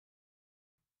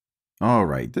All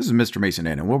right, this is Mr. Mason,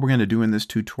 and what we're going to do in this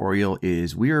tutorial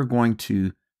is we are going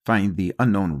to find the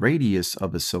unknown radius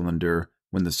of a cylinder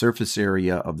when the surface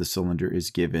area of the cylinder is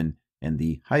given and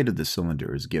the height of the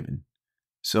cylinder is given.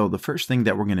 So the first thing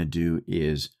that we're going to do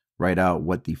is write out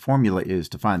what the formula is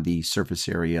to find the surface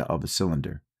area of a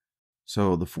cylinder.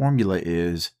 So the formula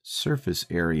is surface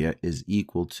area is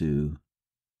equal to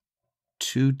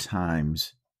 2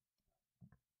 times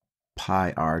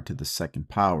pi r to the second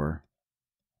power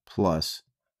plus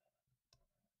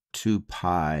 2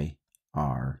 pi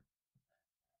r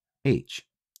h.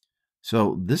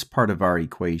 So this part of our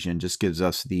equation just gives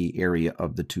us the area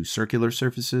of the two circular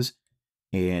surfaces,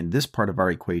 and this part of our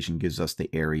equation gives us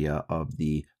the area of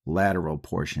the lateral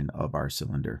portion of our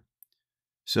cylinder.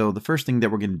 So the first thing that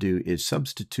we're going to do is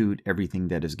substitute everything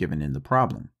that is given in the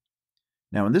problem.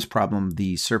 Now in this problem,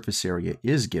 the surface area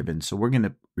is given, so we're going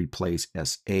to replace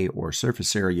SA, or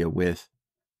surface area, with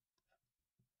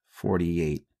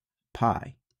 48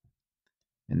 pi.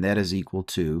 And that is equal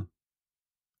to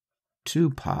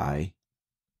 2 pi,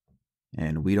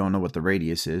 and we don't know what the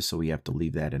radius is, so we have to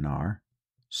leave that in R,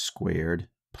 squared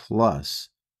plus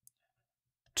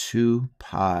 2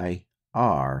 pi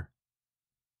r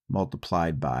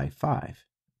multiplied by 5.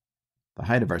 The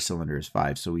height of our cylinder is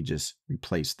 5, so we just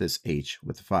replace this h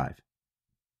with 5.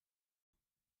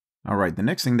 All right, the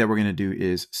next thing that we're going to do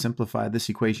is simplify this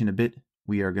equation a bit.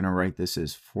 We are going to write this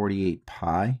as 48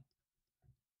 pi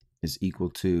is equal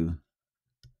to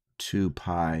 2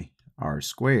 pi r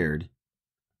squared.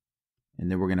 And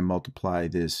then we're going to multiply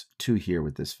this 2 here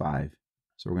with this 5.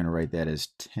 So we're going to write that as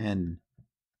 10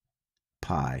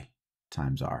 pi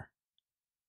times r.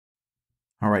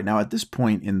 All right, now at this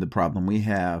point in the problem, we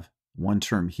have one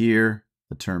term here,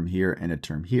 a term here, and a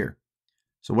term here.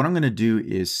 So what I'm going to do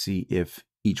is see if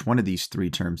each one of these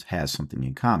three terms has something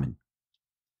in common.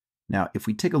 Now, if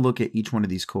we take a look at each one of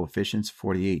these coefficients,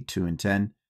 48, 2, and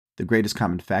 10, the greatest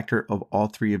common factor of all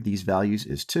three of these values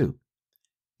is 2.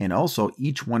 And also,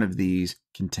 each one of these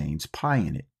contains pi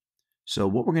in it. So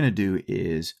what we're going to do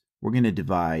is we're going to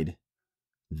divide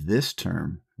this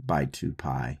term by 2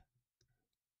 pi,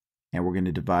 and we're going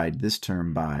to divide this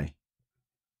term by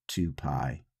 2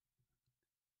 pi,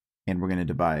 and we're going to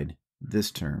divide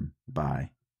this term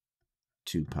by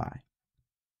 2 pi.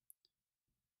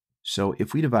 So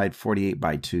if we divide 48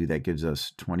 by 2, that gives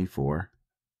us 24,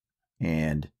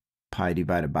 and pi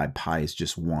divided by pi is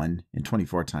just 1, and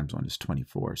 24 times 1 is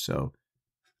 24. So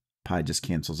pi just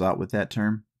cancels out with that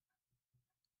term.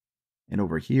 And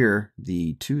over here,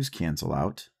 the 2's cancel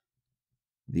out.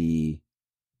 The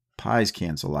pi's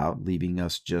cancel out, leaving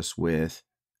us just with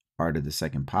r to the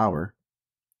second power,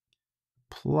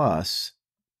 plus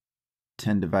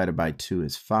 10 divided by 2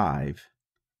 is 5.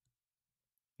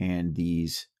 And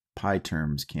these pi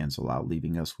terms cancel out,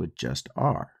 leaving us with just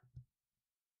r.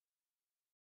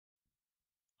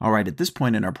 All right, at this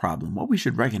point in our problem, what we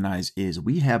should recognize is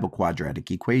we have a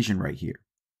quadratic equation right here.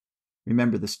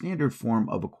 Remember, the standard form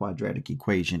of a quadratic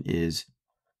equation is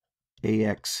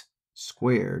ax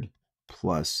squared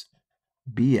plus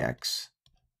bx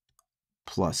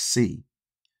plus c.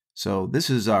 So this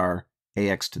is our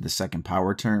ax to the second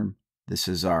power term, this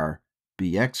is our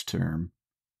bx term,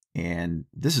 and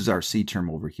this is our c term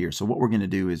over here. So what we're going to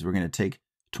do is we're going to take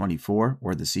 24,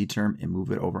 or the c term, and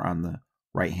move it over on the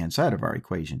right-hand side of our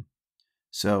equation.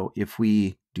 So if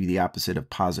we do the opposite of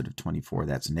positive 24,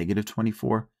 that's negative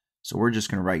 24. So we're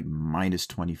just going to write minus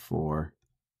 24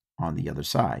 on the other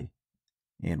side.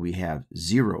 And we have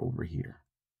 0 over here.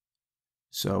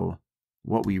 So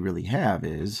what we really have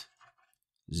is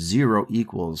 0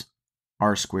 equals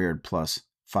r squared plus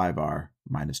 5r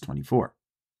minus 24.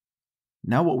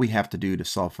 Now what we have to do to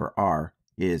solve for r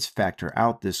is factor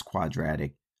out this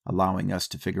quadratic, allowing us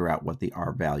to figure out what the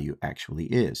r value actually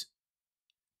is.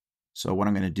 So what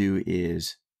I'm going to do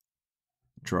is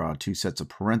draw 2 sets of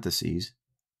parentheses.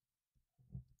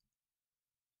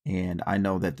 And I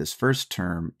know that this first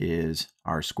term is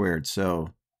r squared. So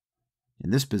in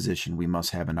this position, we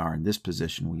must have an r. In this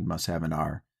position, we must have an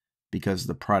r, because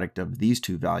the product of these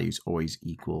two values always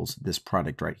equals this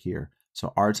product right here.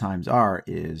 So r times r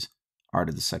is r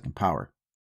to the second power.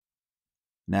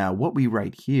 Now, what we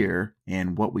write here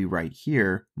and what we write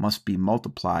here must be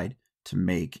multiplied to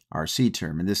make our c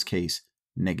term, in this case,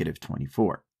 negative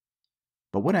 24.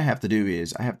 But what I have to do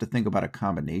is I have to think about a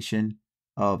combination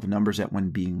of numbers that, when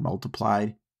being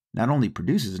multiplied, not only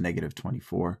produces negative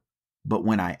 24, but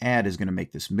when I add is going to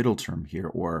make this middle term here,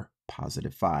 or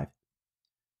positive 5.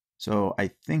 So I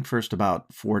think first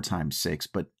about 4 times 6,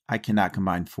 but I cannot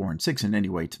combine 4 and 6 in any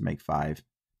way to make 5.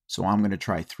 So I'm going to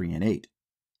try 3 and 8.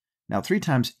 Now 3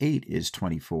 times 8 is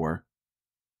 24,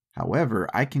 However,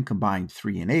 I can combine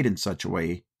 3 and 8 in such a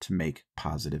way to make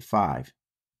positive 5.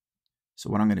 So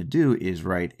what I'm going to do is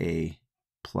write a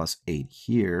plus 8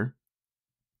 here,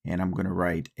 and I'm going to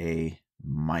write a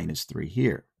minus 3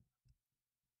 here.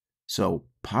 So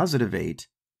positive 8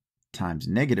 times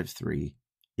negative 3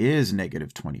 is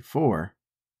negative 24.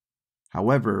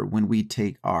 However, when we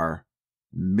take our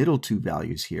middle two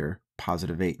values here,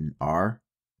 positive 8 and r,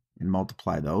 and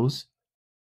multiply those,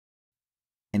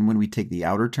 and when we take the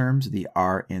outer terms, the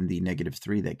r and the negative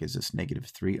 3, that gives us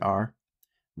negative 3r.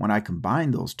 When I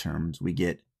combine those terms, we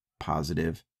get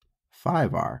positive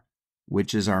 5r,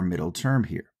 which is our middle term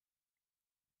here.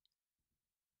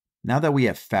 Now that we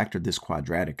have factored this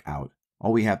quadratic out,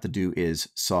 all we have to do is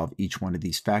solve each one of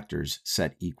these factors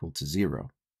set equal to 0.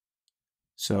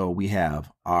 So we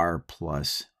have r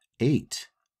plus 8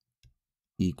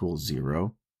 equals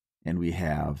 0, and we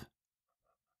have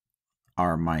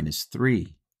r minus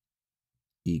 3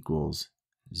 equals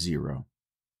 0.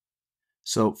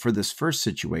 So for this first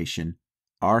situation,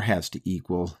 r has to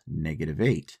equal negative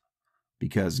 8,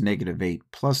 because negative 8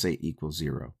 plus 8 equals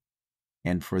 0.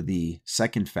 And for the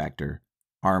second factor,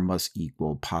 r must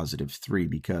equal positive 3,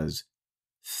 because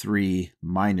 3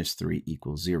 minus 3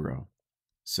 equals 0.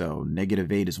 So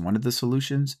negative 8 is one of the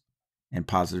solutions, and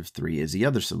positive 3 is the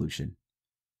other solution.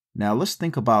 Now let's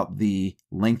think about the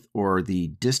length or the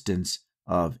distance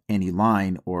of any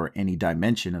line or any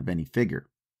dimension of any figure.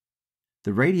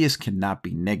 The radius cannot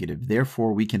be negative,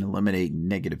 therefore we can eliminate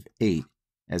negative 8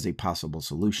 as a possible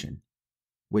solution,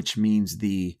 which means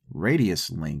the radius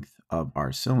length of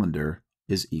our cylinder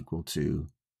is equal to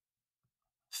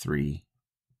 3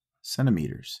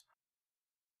 centimeters.